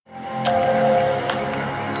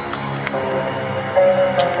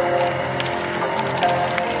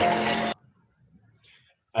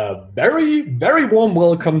very, very warm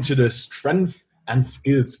welcome to the Strength and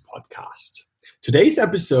Skills podcast. Today's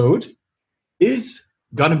episode is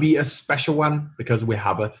going to be a special one because we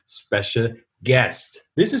have a special guest.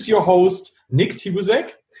 This is your host, Nick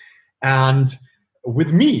Tibusek, and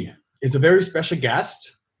with me is a very special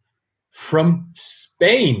guest from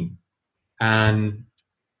Spain. And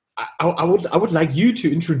I would like you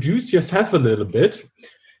to introduce yourself a little bit.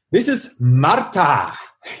 This is Marta.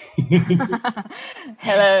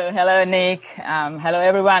 Hello, Nick. Hello,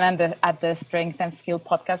 everyone at the Strength and Skill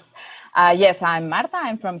podcast. Yes, I'm Marta.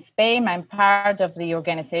 I'm from Spain. I'm part of the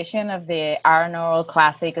organization of the Arnold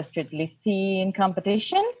Classic Street Lifting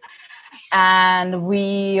competition. And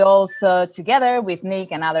we also, together with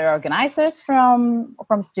Nick and other organizers from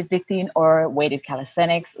street lifting or weighted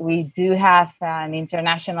calisthenics, we do have an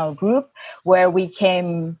international group where we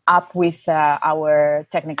came up with our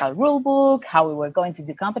technical rule book, how we were going to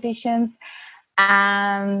do competitions.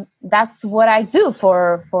 And that's what I do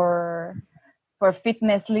for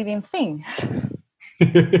fitness living thing.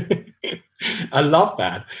 I love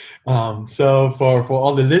that. So for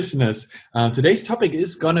all the listeners, today's topic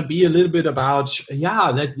is going to be a little bit about,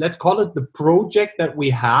 let's call it the project that we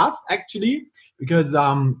have actually, because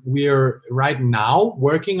we're right now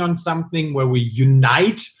working on something where we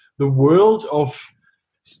unite the world of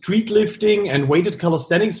street lifting and weighted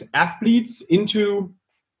calisthenics athletes into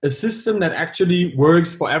a system that actually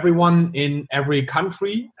works for everyone in every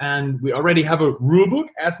country. And we already have a rule book,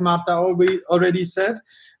 as Marta already said.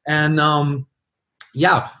 And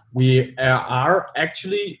we are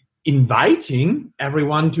actually inviting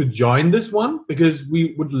everyone to join this one because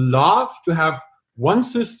we would love to have one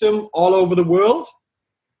system all over the world.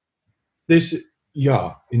 In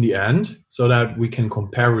the end, so that we can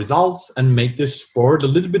compare results and make this sport a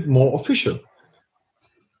little bit more official.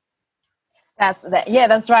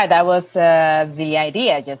 That's right. That was the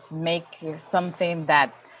idea. Just make something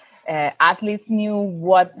that athletes knew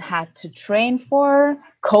what had to train for,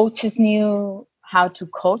 coaches knew how to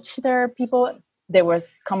coach their people. There was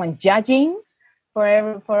common judging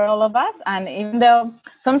for all of us. And even though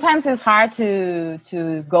sometimes it's hard to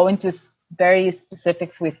go into very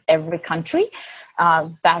specifics with every country,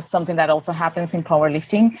 that's something that also happens in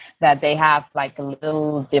powerlifting, that they have like a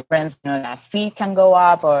little difference, that feet can go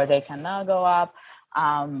up or they cannot go up.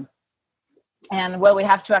 And what we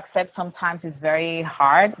have to accept sometimes is very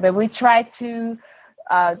hard, but we try to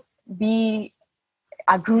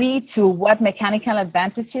agree to what mechanical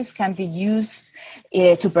advantages can be used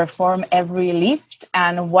to perform every lift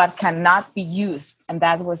and what cannot be used. And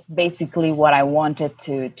that was basically what I wanted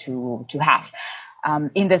to have.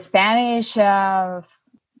 In the Spanish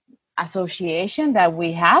association that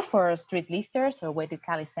we have for street lifters or weighted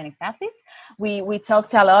calisthenics athletes, we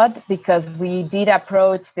talked a lot because we did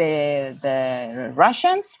approach the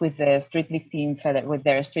Russians with their street lifting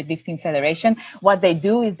federation. What they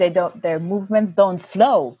do is their movements don't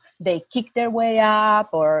flow. They kick their way up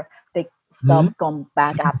or they stop, come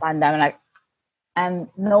back up and down, and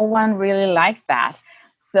no one really liked that.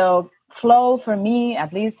 So flow for me,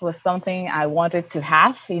 at least, was something I wanted to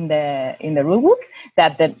have in the rule book,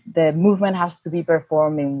 that the movement has to be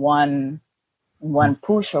performed in one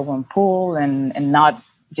push or one pull and not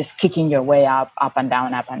just kicking your way up and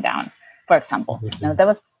down, for example. Now, that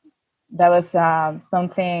was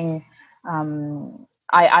something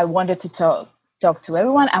I wanted to talk to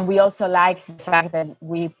everyone. And we also like the fact that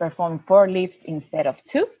we perform 4 lifts instead of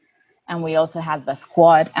 2. And we also have the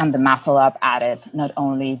squat and the muscle up added, not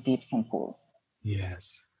only dips and pulls.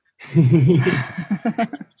 Yes.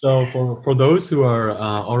 So for those who are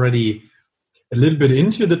already a little bit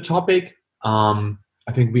into the topic,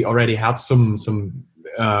 I think we already had some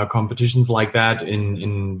competitions like that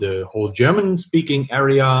in the whole German-speaking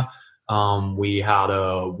area. We had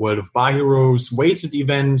a World of Bar Heroes weighted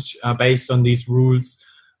event based on these rules.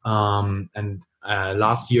 And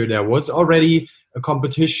last year there was already a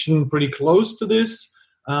competition pretty close to this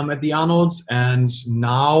at the Arnolds, and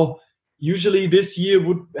now usually this year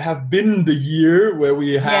would have been the year where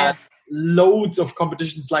we had loads of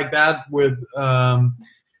competitions like that with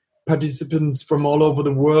participants from all over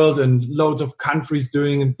the world and loads of countries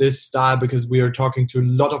doing this style, because we are talking to a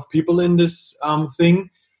lot of people in this thing,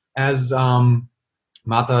 as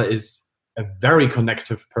Marta is a very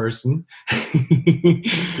connective person.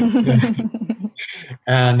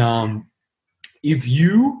 And if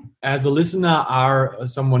you, as a listener, are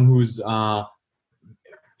someone who's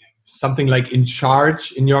something like in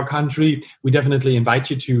charge in your country, we definitely invite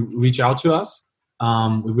you to reach out to us.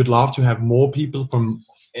 We would love to have more people from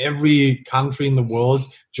every country in the world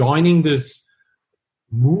joining this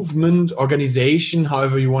movement, organization,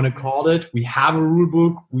 however you want to call it. We have a rule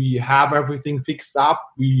book. We have everything fixed up.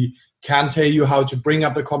 We can tell you how to bring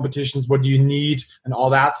up the competitions, what do you need, and all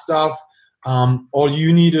that stuff. All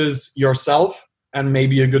you need is yourself and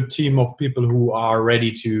maybe a good team of people who are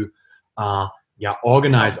ready to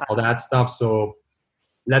organize all that stuff. So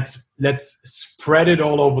let's spread it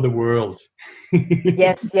all over the world.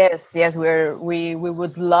 yes. We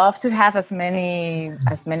would love to have as many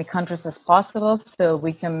countries as possible, so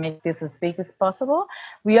we can make this as big as possible.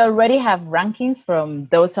 We already have rankings from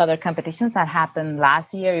those other competitions that happened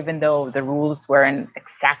last year, even though the rules weren't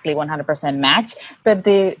exactly 100% matched. But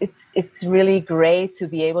it's really great to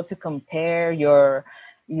be able to compare your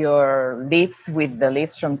lifts with the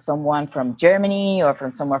lifts from someone from Germany or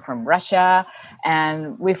from someone from Russia.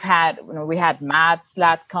 And we had Matt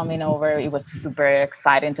Slat coming over. It was super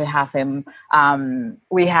exciting to have him.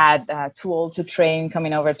 We had Too Old to Train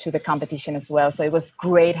coming over to the competition as well. So it was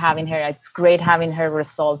great having her. It's great having her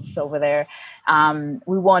results over there.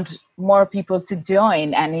 We want more people to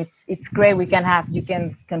join, and it's great. You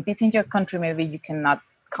can compete in your country. Maybe you cannot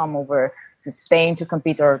come over to Spain to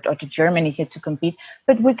compete or to Germany here to compete,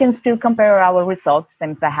 but we can still compare our results,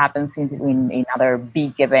 same that happens in other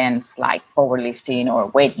big events like powerlifting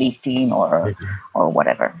or weightlifting or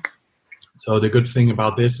whatever. So the good thing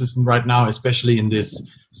about this is right now, especially in this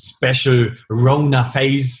special Rona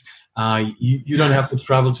phase, you don't have to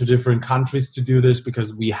travel to different countries to do this,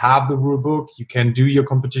 because we have the rule book. You can do your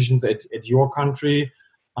competitions at your country,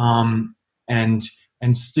 and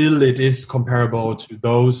still it is comparable to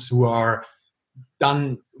those who are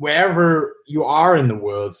done wherever you are in the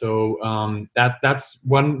world. So that's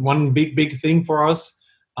one big thing for us,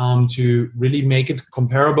 to really make it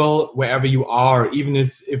comparable wherever you are, even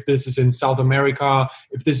if this is in South America,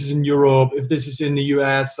 if this is in Europe, if this is in the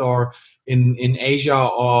US or in Asia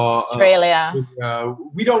or Australia.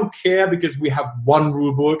 We don't care, because we have one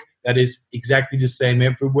rule book that is exactly the same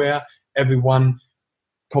everywhere. Everyone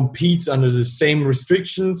competes under the same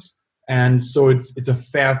restrictions, and so it's a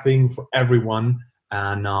fair thing for everyone.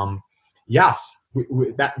 And yes,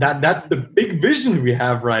 that's the big vision we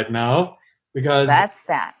have right now, because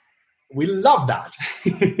we love that.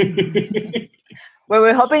 Well,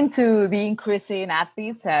 we're hoping to be increasing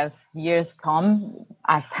athletes as years come,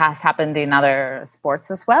 as has happened in other sports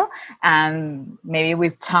as well. And maybe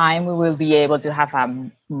with time, we will be able to have a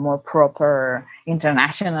more proper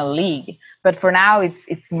international league. But for now,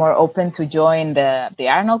 it's more open to join the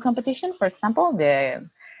Arnold competition, for example.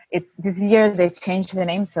 This year they changed the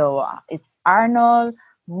name, so it's Arnold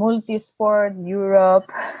Multisport Europe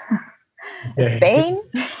Spain.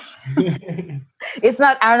 It's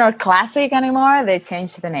not Arnold Classic anymore. They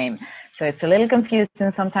changed the name. So it's a little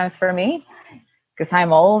confusing sometimes for me, because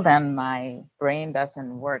I'm old and my brain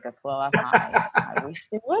doesn't work as well as I wish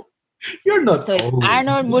it would. You're not so old. It's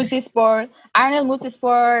Arnold Multisport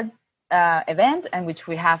event, in which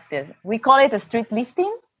we have this. We call it a street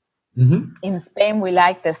lifting. Mm-hmm. In Spain, we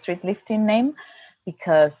like the street lifting name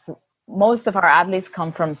because most of our athletes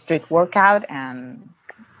come from street workout, and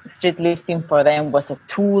street lifting for them was a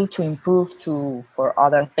tool to improve for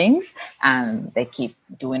other things, and they keep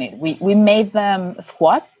doing it. We made them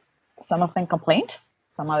squat. Some of them complained,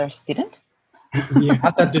 some others didn't. We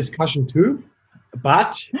had that discussion too,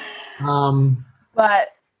 but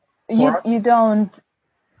you don't.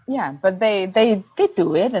 Yeah, but they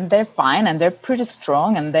do it, and they're fine, and they're pretty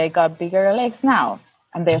strong, and they got bigger legs now,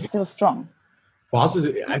 and they're still strong. For us,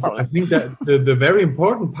 I think that the very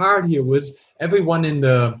important part here was everyone in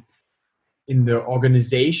the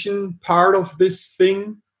organization part of this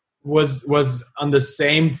thing was on the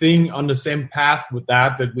same thing, on the same path with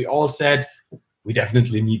that we all said we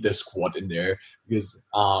definitely need the squat in there, because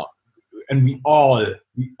and we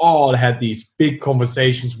all had these big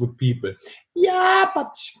conversations with people. Yeah,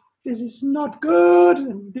 but this is not good,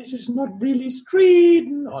 and this is not really street,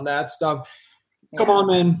 and all that stuff. Yeah. Come on,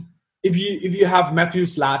 man. If you have Matthew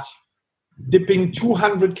Slat dipping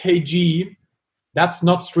 200 kg, that's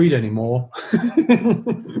not street anymore.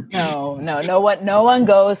 No one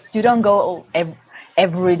goes. You don't go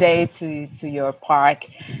every day to your park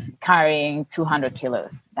carrying 200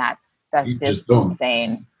 kilos. That's just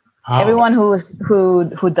insane. How? Everyone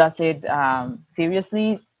who does it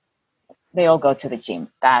seriously, they all go to the gym.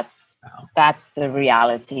 That's the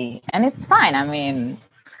reality, and it's fine. I mean,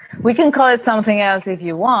 we can call it something else if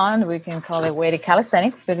you want. We can call it weighted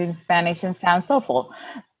calisthenics, but in Spanish it sounds awful.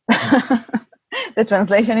 The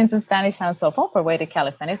translation into Spanish sounds awful for weighted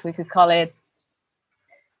calisthenics. We could call it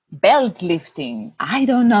belt lifting. I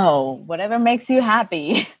don't know. Whatever makes you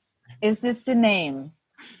happy. It's just the name.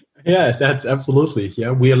 Yeah, that's absolutely.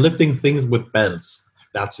 Yeah, we are lifting things with belts.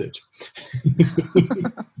 That's it.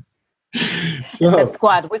 Except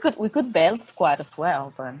squat. We could belt squat as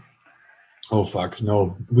well, but oh fuck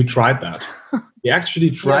no, we tried that. We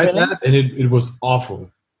actually tried really? that, and it was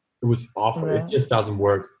awful. It was awful. Really? It just doesn't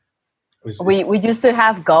work. We used to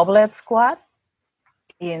have goblet squat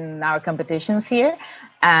in our competitions here,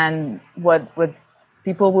 and what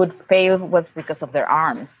people would fail was because of their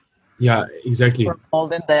arms. Yeah, exactly. For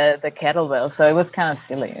holding the kettlebell, so it was kind of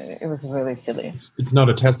silly. It was really silly. It's not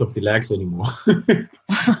a test of the legs anymore.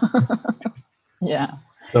 Yeah.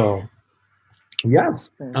 So yes,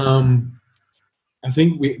 I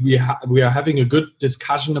think we are having a good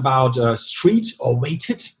discussion about street or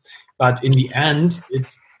weighted, but in the end,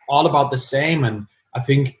 it's all about the same. And I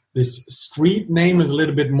think this street name is a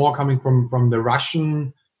little bit more coming from the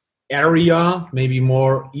Russian area, maybe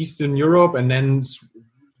more Eastern Europe, and then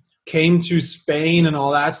came to Spain and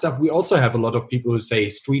all that stuff. We also have a lot of people who say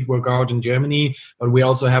street workout in Germany, but we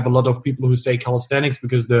also have a lot of people who say calisthenics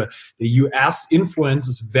because the US influence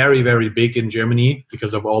is very, very big in Germany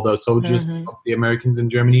because of all the soldiers of the Americans in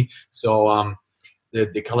Germany. So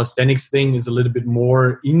the calisthenics thing is a little bit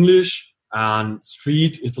more English, and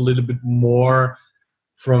street is a little bit more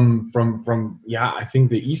from I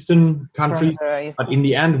think the Eastern country. But in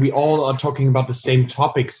the end, we all are talking about the same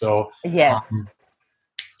topic. So yes.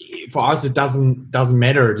 For us, it doesn't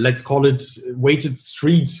matter. Let's call it weighted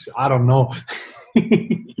street. I don't know.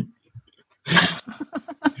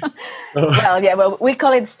 Well, we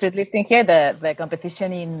call it street lifting here. The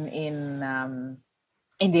competition in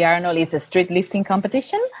the Arnold is a street lifting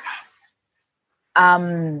competition.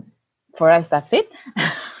 For us, that's it.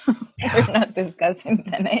 We're not discussing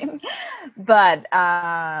the name, but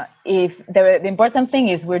if the important thing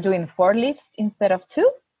is we're doing 4 lifts instead of 2.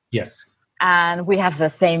 Yes. And we have the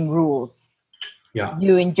same rules. Yeah.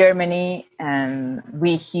 You in Germany, and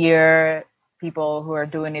we here, people who are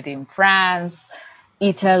doing it in France,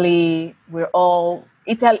 Italy.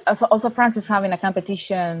 Also France is having a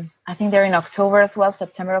competition. I think they're in October as well,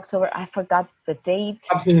 September, October. I forgot the date.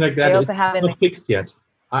 Something like that. It's not fixed yet.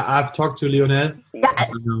 I've talked to Lionel. Yeah.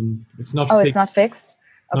 It's not fixed. It's not fixed?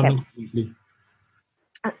 Okay. Not completely.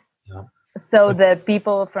 Yeah. So the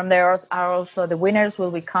people from there are also the winners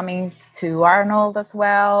will be coming to Arnold as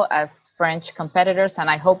well as French competitors. And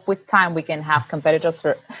I hope with time we can have competitors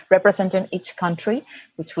representing each country,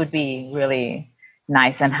 which would be really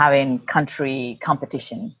nice, and having country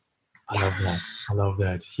competition. I love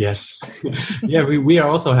that. Yes. Yeah, we are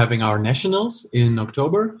also having our nationals in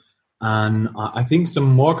October. And I think some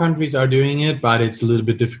more countries are doing it, but it's a little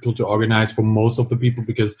bit difficult to organize for most of the people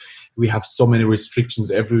because we have so many restrictions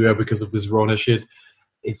everywhere because of this Rona shit.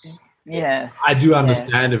 Yes. I do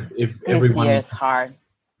understand if everyone. This year is hard.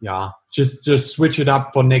 Yeah, just switch it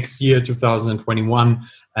up for next year, 2021,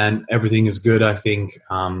 and everything is good. I think.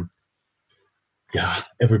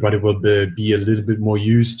 Everybody will be a little bit more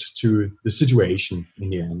used to the situation in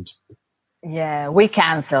the end. Yeah, we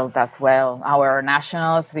canceled as well our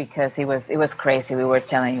nationals because it was crazy. We were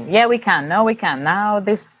telling you, we can, no, we can. Now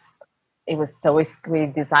we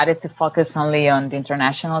decided to focus only on the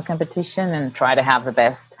international competition and try to have the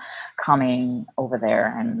best coming over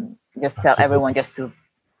there, and just tell everyone just to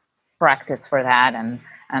practice for that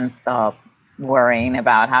and stop worrying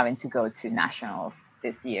about having to go to nationals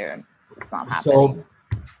this year. It's not happening.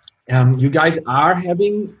 So you guys are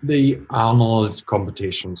having the Arnold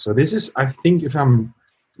competition. So this is, I think, if I'm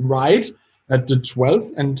right, at the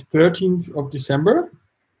 12th and 13th of December.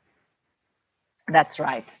 That's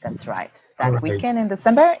right. That weekend in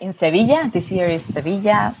December in Sevilla. This year is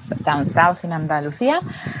Sevilla, down south in Andalusia.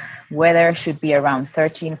 Weather should be around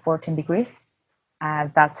 13, 14 degrees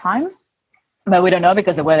at that time. But we don't know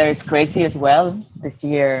because the weather is crazy as well. This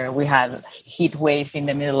year we had a heat wave in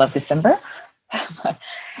the middle of December.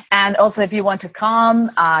 And also, if you want to come,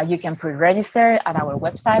 you can pre-register at our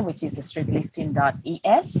website, which is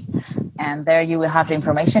streetlifting.es. And there you will have the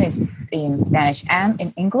information. It's in Spanish and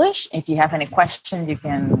in English. If you have any questions, you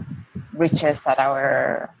can reach us at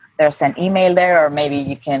there's an email there, or maybe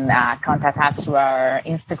you can contact us through our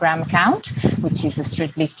Instagram account, which is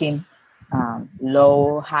streetlifting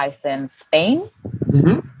low-Spain,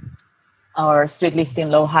 or streetlifting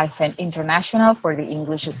low-international for the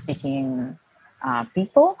English-speaking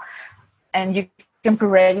people. And you can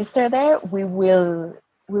pre-register there. We will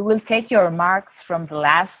take your marks from the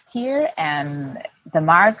last year and the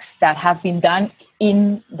marks that have been done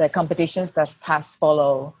in the competitions that has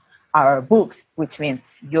follow our books, which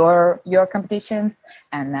means your competitions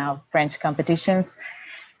and now French competitions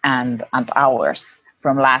and ours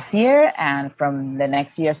from last year. And from the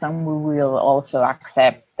next year on, we will also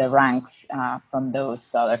accept the ranks from those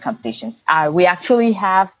other competitions. We actually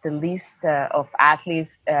have the list of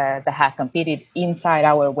athletes that have competed inside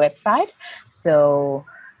our website. So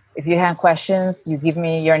if you have questions, you give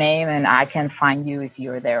me your name and I can find you if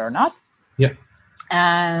you're there or not. Yeah.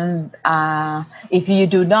 And if you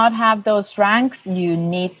do not have those ranks, you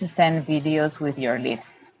need to send videos with your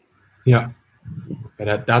list. Yeah.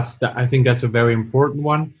 I think that's a very important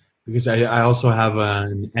one, because I also have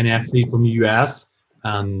an athlete from the US,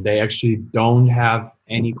 and they actually don't have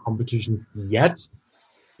any competitions yet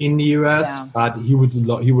in the US, Yeah. but he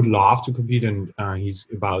would love to compete, and he's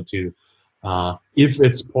about to. If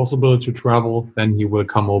it's possible to travel, then he will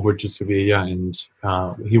come over to Sevilla, and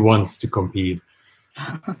he wants to compete.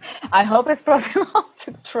 I hope it's possible to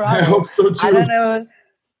travel. I hope so too. I don't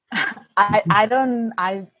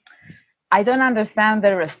know. I don't understand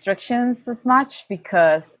the restrictions as much,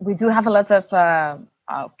 because we do have a lot of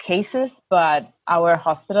cases, but our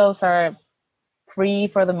hospitals are free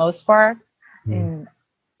for the most part.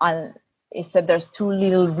 Except there's 2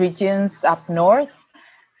 little regions up north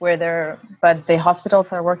but the hospitals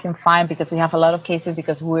are working fine, because we have a lot of cases,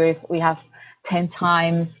 because we have 10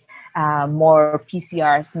 times more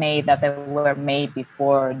PCRs made that they were made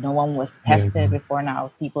before. No one was tested before.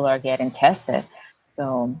 Now people are getting tested.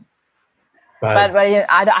 So, but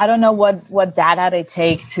I don't know what data they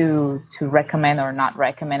take to recommend or not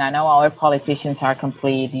recommend. I know our politicians are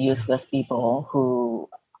complete useless people who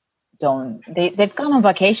they've gone on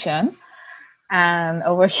vacation, and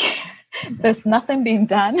over here there's nothing being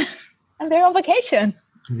done, and they're on vacation.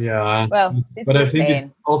 Yeah. Well, but I think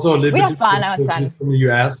it's also a little bit difficult from the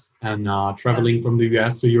US, and traveling from the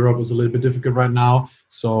US to Europe is a little bit difficult right now.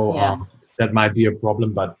 So that might be a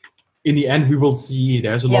problem. But in the end, we will see.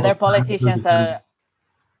 There's a lot their of politicians are.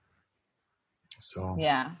 So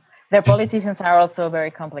their politicians are also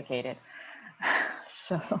very complicated.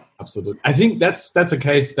 So absolutely, I think that's a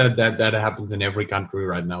case that happens in every country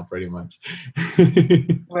right now, pretty much.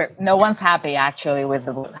 Where no one's happy actually with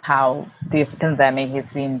how this pandemic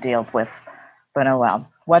is being dealt with. But oh well,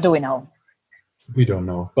 what do we know? We don't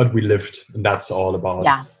know, but we lived, and that's all about.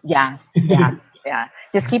 Yeah.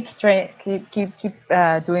 Just keep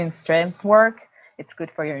doing strength work. It's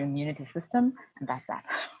good for your immunity system, and that's that.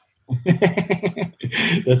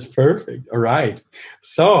 That's perfect. All right.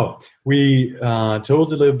 So we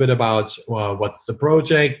told a little bit about what's the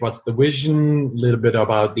project, what's the vision, a little bit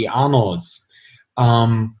about the Arnolds.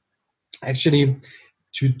 Actually,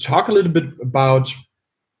 to talk a little bit about,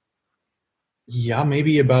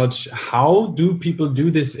 maybe about how do people do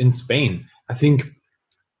this in Spain. I think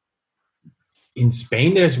in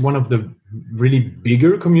Spain, there's one of the really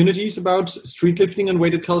bigger communities about street lifting and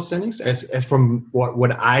weighted calisthenics, as from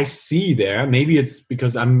what I see there. Maybe it's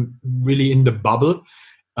because I'm really in the bubble,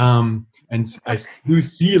 and I do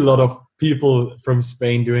see a lot of people from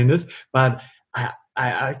Spain doing this. But I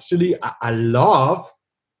actually love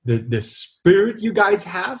the spirit you guys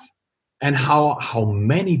have, and how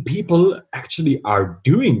many people actually are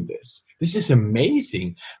doing this. This is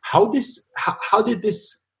amazing. How did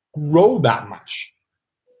this grow that much?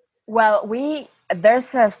 Well,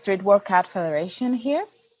 there's a street workout federation here,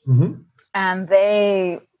 and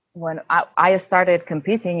when I started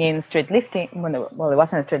competing in street lifting, it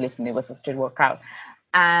wasn't street lifting, it was a street workout,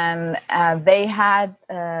 and they had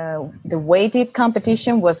the weighted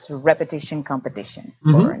competition was repetition competition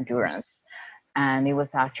for endurance, and it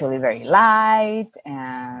was actually very light,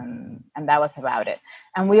 and that was about it.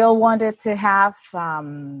 And we all wanted to have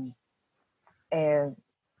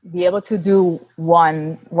be able to do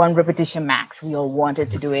one repetition max. We all wanted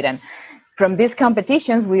to do it, and from these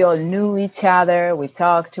competitions we all knew each other, we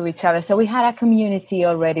talked to each other, so we had a community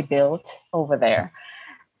already built over there.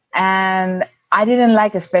 And I didn't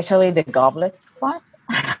like especially the goblet squat.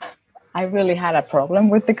 I really had a problem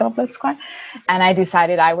with the goblet squat, and I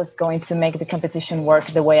decided I was going to make the competition work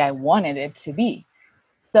the way I wanted it to be.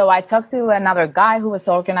 So I talked to another guy who was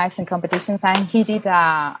organizing competitions, and he did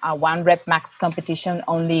a 1 rep max competition,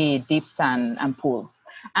 only dips and pulls.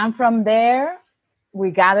 And from there, we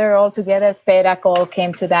gathered all together. Pedacol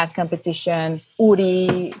came to that competition.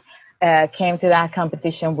 Uri came to that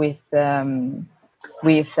competition with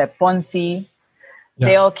Ponzi. Yeah.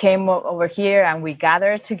 They all came over here, and we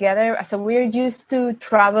gathered together. So we're used to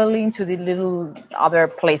traveling to the little other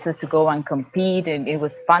places to go and compete, and it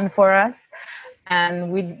was fun for us.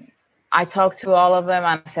 And I talked to all of them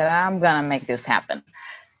and I said, I'm going to make this happen.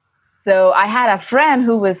 So I had a friend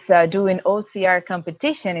who was doing OCR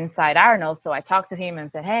competition inside Arnold. So I talked to him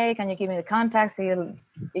and said, hey, can you give me the contacts?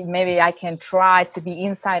 Maybe I can try to be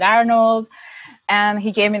inside Arnold. And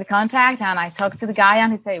he gave me the contact, and I talked to the guy,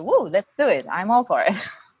 and he said, whoa, let's do it. I'm all for it.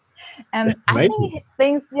 And I think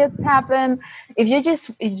things just happen. If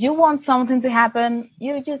you want something to happen,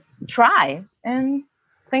 you just try, and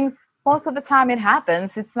things, most of the time it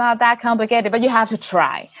happens. It's not that complicated, but you have to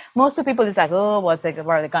try. Most of the people is like, oh, what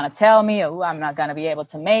are they gonna tell me? Oh, I'm not gonna be able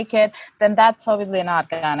to make it. Then that's obviously not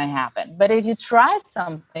gonna happen. But if you try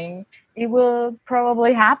something, it will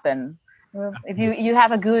probably happen. If you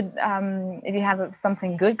have a good, if you have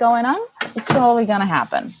something good going on, it's probably gonna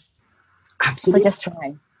happen. Absolutely. So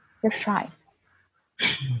just try.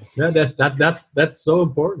 That's so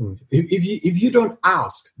important. If you don't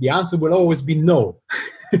ask, the answer will always be no.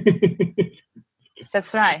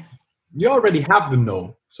 That's right. You already have the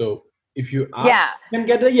no, so if you ask, you can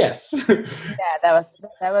get a yes. Yeah, that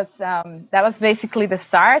was basically the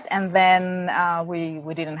start, and then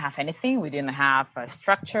we didn't have anything. We didn't have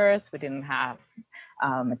structures. We didn't have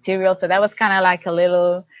material. So that was kind of like a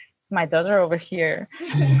little. It's my daughter over here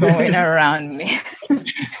going around me,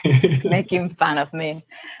 making fun of me.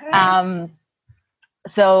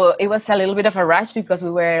 So it was a little bit of a rush because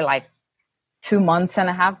we were like 2 months and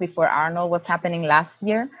a half before Arnold was happening last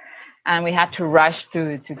year. And we had to rush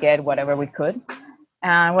to get whatever we could.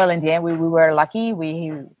 And well, in the end, we were lucky.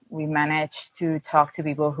 We managed to talk to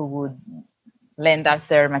people who would lend us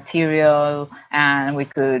their material, and we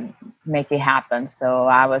could make it happen. So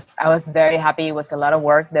I was very happy. It was a lot of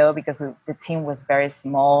work though, because the team was very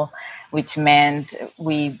small, which meant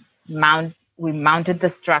we mounted the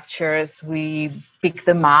structures, we picked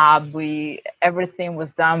them up, everything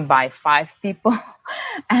was done by 5 people.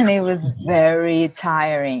 And it was very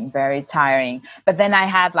tiring. But then I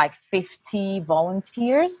had like 50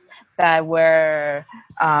 volunteers that were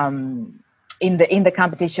in the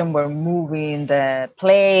competition, were moving the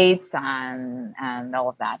plates and all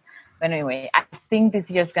of that. But anyway, I think this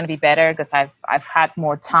year is going to be better because I've had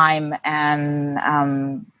more time,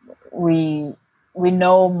 and we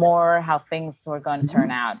know more how things were going to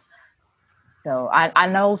turn out. So,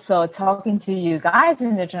 and also talking to you guys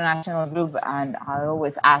in the international group, and I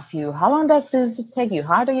always ask you, how long does this take you?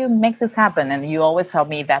 How do you make this happen? And you always tell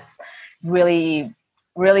me that's really,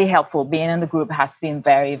 really helpful. Being in the group has been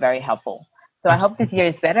very, very helpful. So I hope this year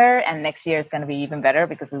is better, and next year is going to be even better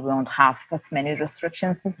because we won't have as many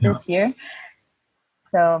restrictions as this year.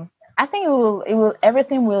 So I think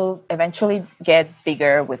everything will eventually get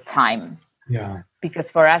bigger with time. Yeah.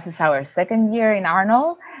 Because for us, it's our 2nd year in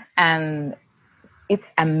Arnold, and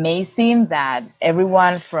it's amazing that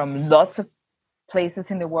everyone from lots of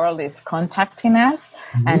places in the world is contacting us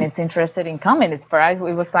and is interested in coming. It's for us, it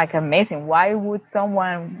was like amazing. Why would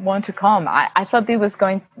someone want to come? I thought this was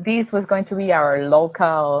going to be our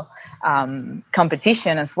local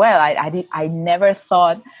competition as well. I never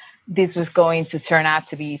thought this was going to turn out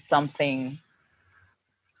to be something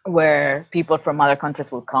where people from other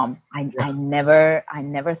countries will come. I never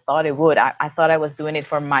thought it would. I thought I was doing it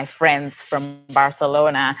for my friends from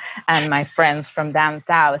Barcelona and my friends from down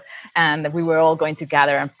south, and we were all going to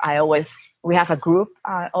gather. And we have a group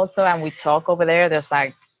also, and we talk over there. There's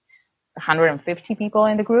like 150 people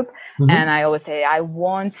in the group, and I always say I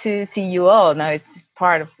want to see you all. Now it's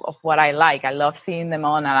part of what I like. I love seeing them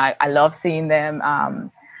on, and I love seeing them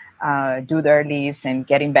do their leaves and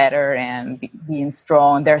getting better and being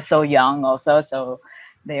strong. They're so young also, so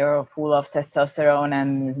they are full of testosterone,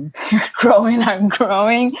 and they're growing and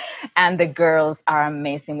growing. And the girls are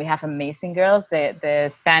amazing. We have amazing girls.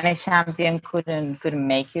 The Spanish champion couldn't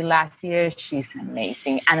make it last year. She's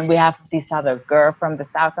amazing. And we have this other girl from the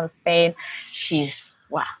south of Spain. She's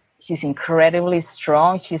incredibly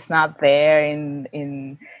strong. She's not there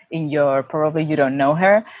in your, probably you don't know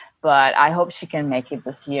her, but I hope she can make it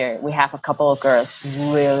this year. We have a couple of girls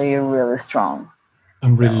really, really strong.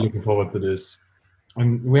 I'm really looking forward to this.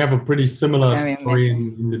 And we have a pretty similar story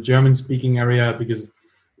in the German-speaking area, because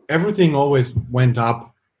everything always went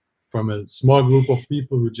up from a small group of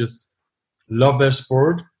people who just love their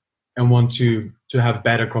sport and want to have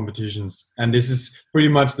better competitions. And this is pretty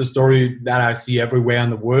much the story that I see everywhere in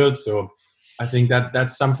the world. So I think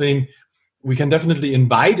that's something we can definitely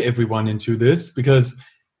invite everyone into this, because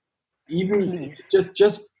even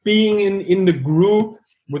just being in the group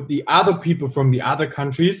with the other people from the other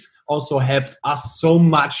countries also helped us so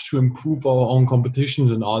much to improve our own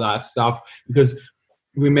competitions and all that stuff, because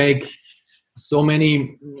we make so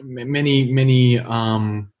many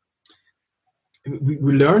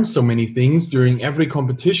we learn so many things during every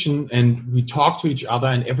competition, and we talk to each other,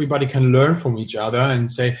 and everybody can learn from each other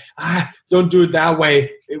and say, don't do it that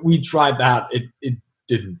way. We tried that. It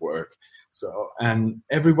didn't work. So, and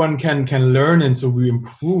everyone can learn, and so we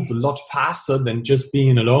improve a lot faster than just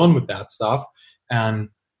being alone with that stuff. And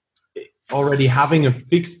already having a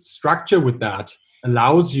fixed structure with that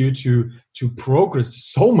allows you to progress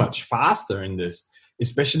so much faster in this,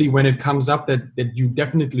 especially when it comes up that you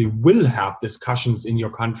definitely will have discussions in your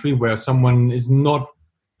country where someone does not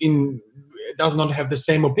have the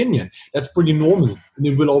same opinion. That's pretty normal, and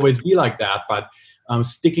it will always be like that. But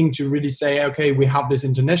sticking to really say, okay, we have this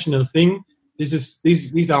international thing.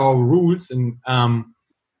 These are our rules, and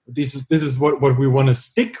this is what we want to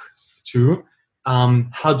stick to.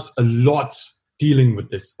 Helps a lot dealing with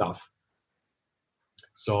this stuff.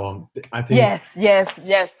 So I think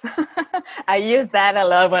yes. I use that a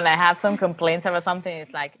lot when I have some complaints about something.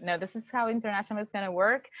 It's like, no, this is how international is going to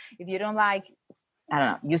work. If you don't like, I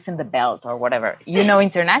don't know, using the belt or whatever,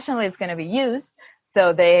 internationally it's going to be used.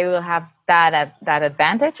 So they will have that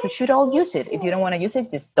advantage. We should all use it. If you don't want to use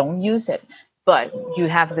it, just don't use it. But you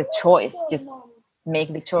have the choice. Just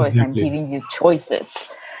make the choice. Exactly. I'm giving you choices.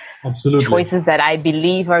 Absolutely. Choices that I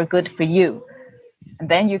believe are good for you. And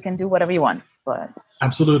then you can do whatever you want. But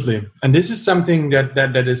absolutely. And this is something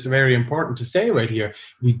that is very important to say right here.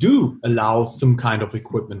 We do allow some kind of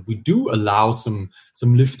equipment. We do allow some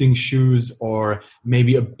lifting shoes, or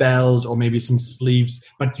maybe a belt, or maybe some sleeves,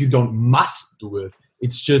 but you don't must do it.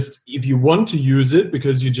 It's just if you want to use it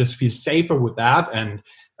because you just feel safer with that. And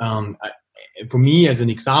for me, as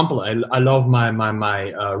an example, I love my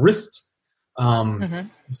wrist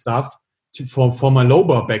stuff for my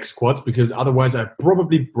lower back squats, because otherwise I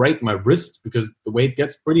probably break my wrist because the weight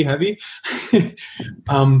gets pretty heavy.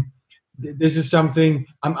 This is something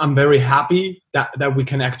I'm very happy that we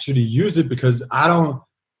can actually use it, because I don't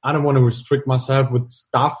want to restrict myself with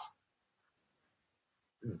stuff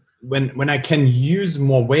when I can use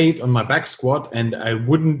more weight on my back squat, and I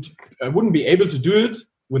wouldn't be able to do it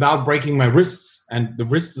without breaking my wrists, and the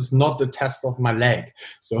wrist is not the test of my leg.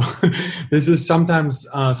 So this is sometimes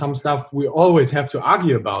some stuff we always have to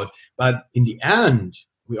argue about, but in the end,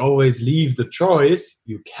 we always leave the choice.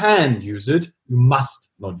 You can use it, you must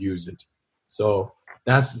not use it. So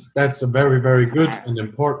that's a very, very good and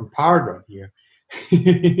important part of here.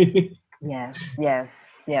 Yes.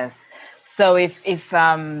 So if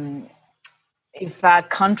a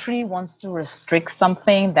country wants to restrict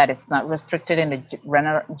something that is not restricted in the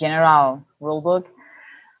general rule book,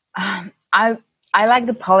 I like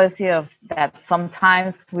the policy of that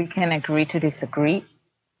sometimes we can agree to disagree,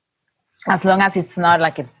 as long as it's not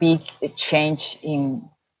like a big change in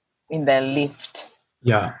the lift.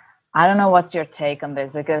 Yeah. I don't know what's your take on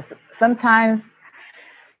this, because sometimes,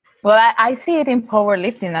 well, I see it in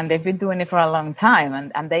powerlifting, and they've been doing it for a long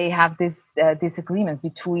time, and they have these disagreements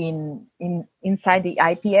inside the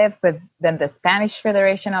IPF, but then the Spanish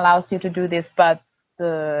Federation allows you to do this, but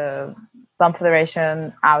some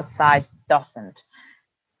federation outside doesn't.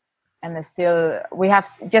 And still, we have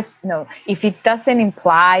just if it doesn't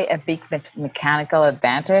imply a big mechanical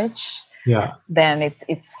advantage, then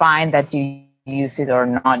it's fine that you use it or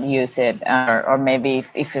not use it, or maybe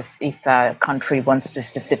if a country wants to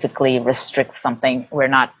specifically restrict something,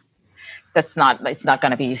 it's not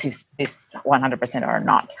going to be this 100% or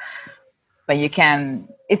not. But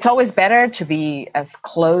it's always better to be as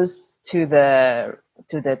close to the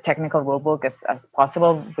technical rulebook as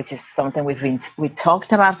possible, which is something we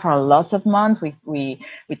talked about for lots of months. We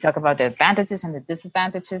talk about the advantages and the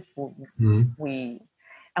disadvantages.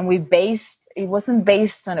 It wasn't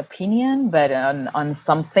based on opinion, but on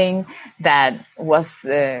something that was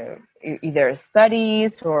either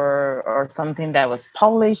studies or something that was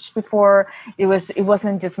published before. It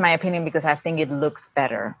wasn't just my opinion because I think it looks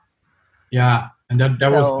better. Yeah, and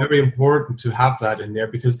that was very important to have that in there,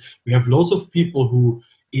 because we have lots of people who,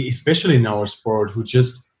 especially in our sport, who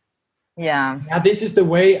just this is the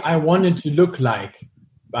way I want it to look like.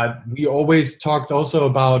 But we always talked also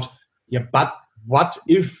about but what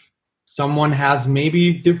if someone has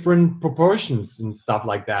maybe different proportions and stuff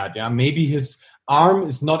like that? Yeah, maybe his arm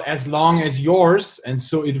is not as long as yours, and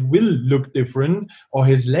so it will look different, or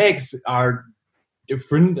his legs are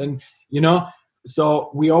different, and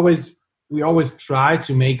so we always try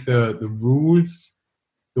to make the rules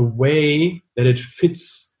the way that it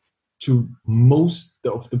fits to most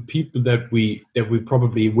of the people that we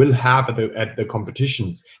probably will have at the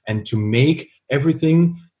competitions, and to make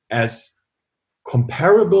everything as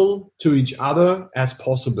comparable to each other as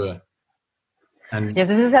possible. And yes,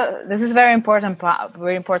 this is a very important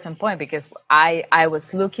point, because I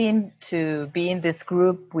was looking to be in this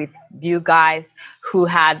group with you guys who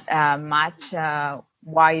had much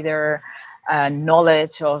wider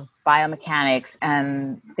knowledge of biomechanics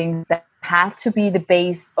and things that have to be the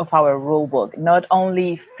base of our rule book, not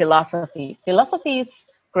only philosophy. Philosophy is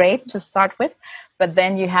great to start with, but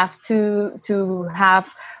then you have to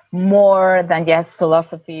have more than just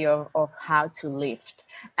philosophy of how to lift.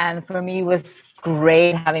 And for me, it was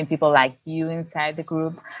great having people like you inside the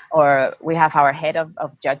group, or we have our head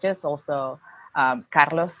of judges also,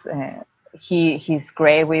 Carlos. He's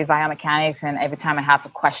great with biomechanics, and every time I have a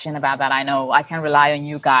question about that, I know I can rely on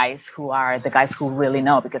you guys, who are the guys who really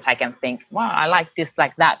know, because I can think, well, I like this,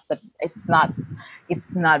 like that, but it's not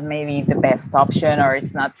maybe the best option, or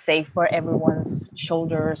it's not safe for everyone's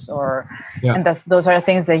shoulders, or and those are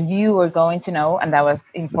things that you are going to know. And that was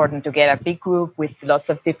important, to get a big group with lots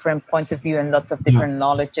of different points of view and lots of different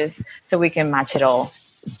knowledges, so we can match it all.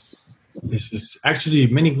 This is actually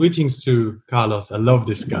many greetings to Carlos. I love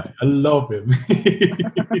this guy. I love him.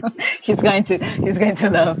 He's going to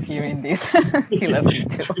love hearing this. He loves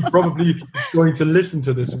it too. Probably he's going to listen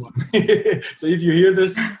to this one. So if you hear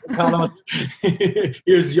this, Carlos,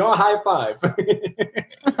 here's your high five.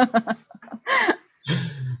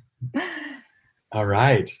 All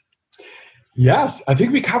right. Yes, I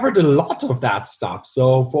think we covered a lot of that stuff.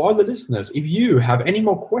 So for all the listeners, if you have any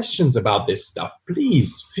more questions about this stuff,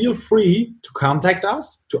 please feel free to contact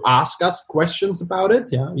us, to ask us questions about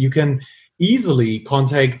it. Yeah, you can easily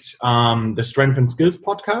contact the Strength and Skills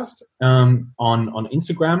podcast on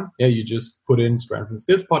Instagram. Yeah, you just put in Strength and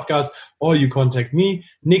Skills podcast, or you contact me,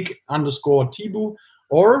 Nick_Tibu,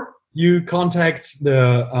 or you contact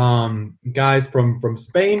the guys from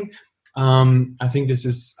Spain. I think this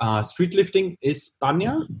is Street Lifting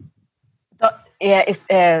España. Yeah, it's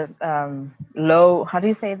low. How do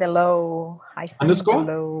you say the low hyphen? Underscore?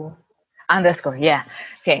 The low underscore. Yeah.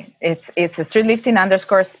 Okay. It's a Street Lifting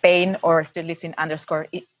 _ Spain, or Street Lifting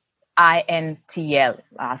 _ INTL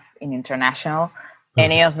as in international. Perfect.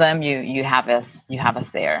 Any of them, you have us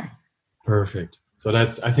there. Perfect. So I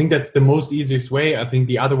think that's the most easiest way. I think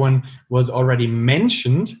the other one was already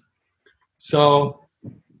mentioned. So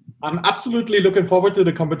I'm absolutely looking forward to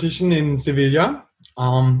the competition in Sevilla.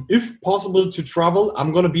 If possible to travel,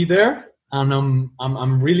 I'm going to be there, and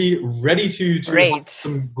I'm really ready to have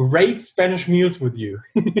some great Spanish meals with you.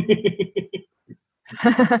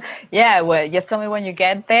 Yeah, well, just tell me when you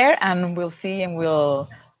get there, and we'll see, and we'll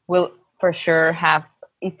for sure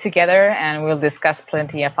eat together, and we'll discuss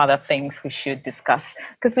plenty of other things we should discuss,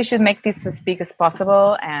 because we should make this as big as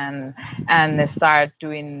possible, and start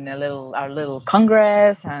doing our little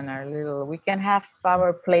congress, and we can have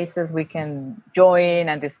our places we can join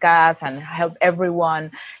and discuss and help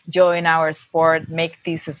everyone join our sport, make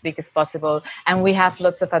this as big as possible. And we have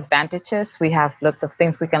lots of advantages. We have lots of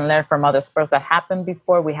things we can learn from other sports that happened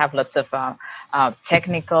before. We have lots of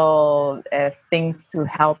technical things to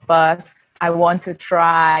help us. I want to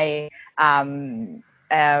try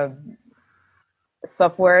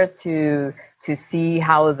software to see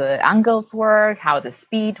how the angles work, how the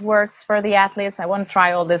speed works for the athletes. I want to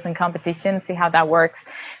try all this in competition, see how that works,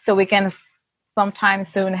 so we can sometime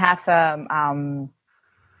soon have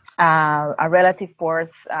a relative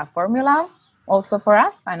force formula also for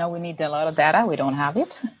us. I know we need a lot of data. We don't have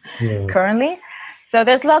it currently. So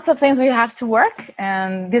there's lots of things we have to work,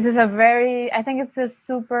 and this is I think it's a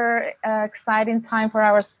super exciting time for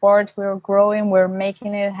our sport. We're growing, we're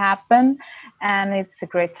making it happen, and it's a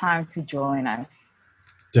great time to join us.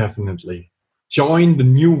 Definitely. Join the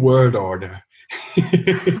new world order.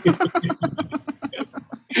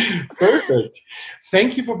 Perfect.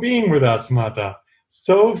 Thank you for being with us, Marta.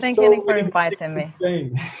 Thank you, Nick, for inviting me.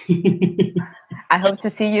 I hope to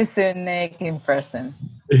see you soon, Nick, in person.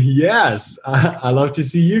 Yes, I love to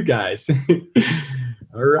see you guys.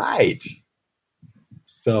 All right.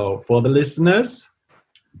 So for the listeners,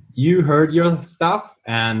 you heard your stuff,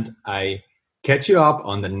 and I catch you up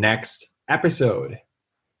on the next episode.